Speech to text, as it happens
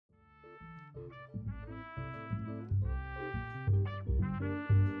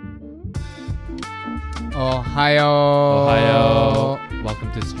Ohio. Ohio.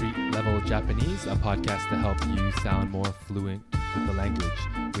 Welcome to Street Level Japanese, a podcast to help you sound more fluent with the language.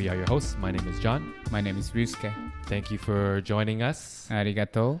 We are your hosts. My name is John. My name is Ryusuke. Thank you for joining us.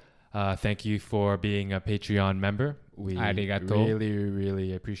 Arigato. Thank you for being a Patreon member. We Arigato.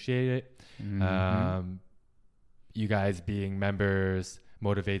 really appreciate it. Mm-hmm. You guys being members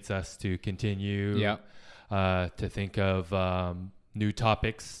motivates us to continue to think of new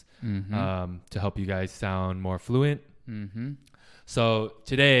topics to help you guys sound more fluent. Mm-hmm. So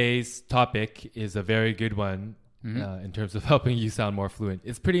today's topic is a very good one in terms of helping you sound more fluent.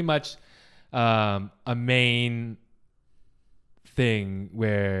 It's pretty much a main thing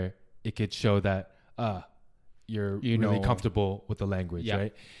where it could show that you're really comfortable with the language,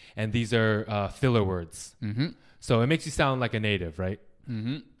 right? And these are filler words. Mm-hmm. So it makes you sound like a native, right?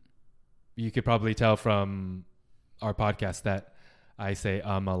 Mm-hmm. You could probably tell from our podcast that I say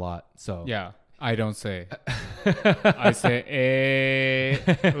a lot. So Yeah, I don't say. I say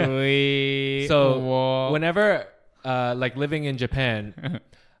we. So whenever like living in Japan,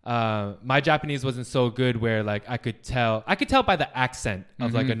 my Japanese wasn't so good where like I could tell by the accent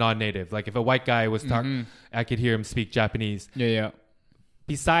of like a non-native. Like if a white guy was talking, I could hear him speak Japanese. Yeah.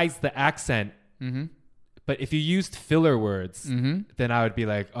 Besides the accent, but if you used filler words, then I would be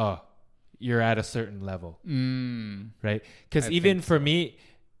like, oh, you're at a certain level, right? Because even for me,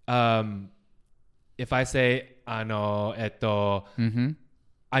 if I say ano eto,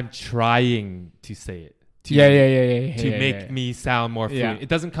 I'm trying to say it. To make me sound more fluent. Yeah. It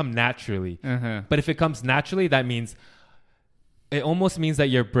doesn't come naturally. But if it comes naturally, that means it almost means that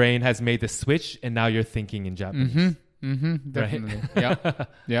your brain has made the switch and now you're thinking in Japanese. Definitely.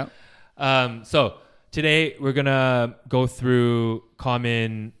 Yeah. So today we're gonna go through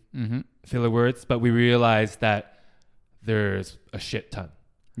common filler words, but we realized that there's a shit ton.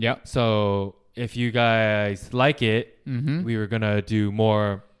 Yeah. So if you guys like it, we were gonna do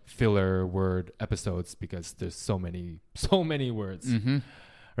more filler word episodes because there's so many words,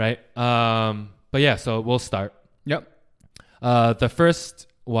 right? But yeah, so we'll start. Yep. The first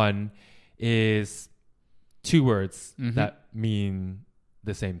one is two words that mean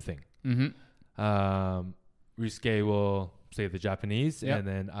the same thing. Ryusuke will say the Japanese, and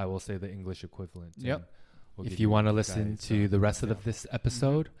then I will say the English equivalent. Yep. If you want to listen to the rest of this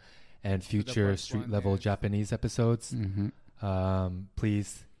episode and future street level Japanese episodes,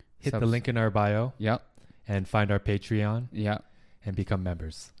 please hit the link in our bio and find our Patreon and become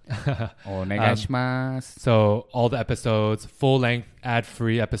members. お願いします. So all the episodes, full length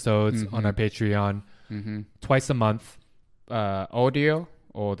ad-free episodes on our Patreon twice a month. Audio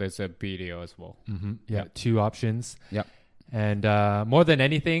or there's a video as well. Yeah, two options. Yep. And more than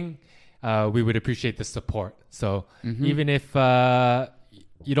anything, we would appreciate the support. So even if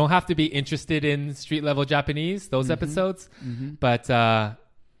you don't have to be interested in street level Japanese, those episodes, but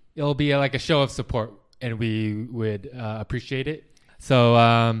it'll be like a show of support and we would appreciate it. So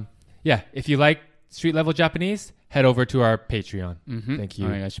yeah, if you like street level Japanese, head over to our Patreon. Thank you. お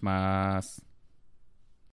願いします.